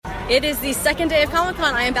It is the second day of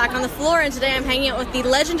Comic-Con. I am back on the floor, and today I'm hanging out with the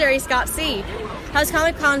legendary Scott C. How's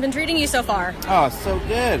Comic-Con been treating you so far? Oh, so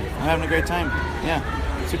good. I'm having a great time. Yeah,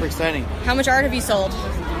 super exciting. How much art have you sold?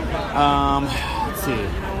 Let's see.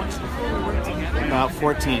 About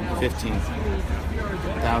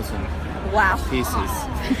 15,000 Wow. pieces.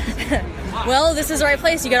 Well, this is the right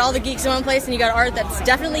place. You got all the geeks in one place, and you got art that's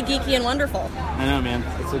definitely geeky and wonderful. I know, man.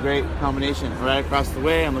 It's a great combination. Right across the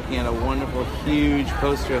way, I'm looking at a wonderful, huge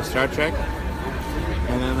poster of Star Trek.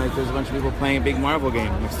 And then there's a bunch of people playing a big Marvel game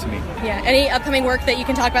next to me. Yeah. Any upcoming work that you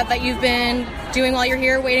can talk about that you've been doing while you're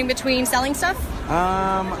here, waiting between selling stuff?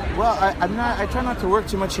 Well, I try not to work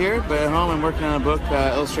too much here, but at home I'm working on a book,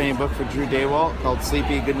 illustrating a book for Drew Daywalt called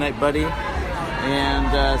Sleepy Goodnight Buddy, and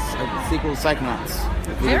a sequel to Psychonauts.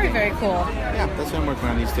 Very, very cool. Yeah, that's what I'm working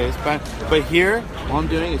on these days. But here, all I'm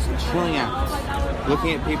doing is chilling out,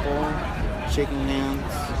 looking at people, shaking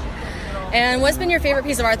hands. And what's been your favorite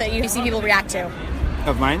piece of art that you see people react to?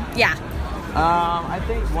 Of mine? Yeah. I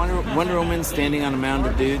think Wonder Woman standing on a mound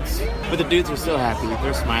of dudes. But the dudes are still happy.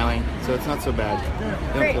 They're smiling, so it's not so bad.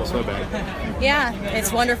 They don't feel so bad. Yeah,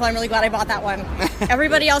 it's wonderful. I'm really glad I bought that one.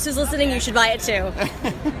 Everybody else who's listening, you should buy it too.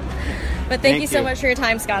 But thank you so much for your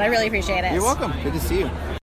time, Scott. I really appreciate it. You're welcome. Good to see you.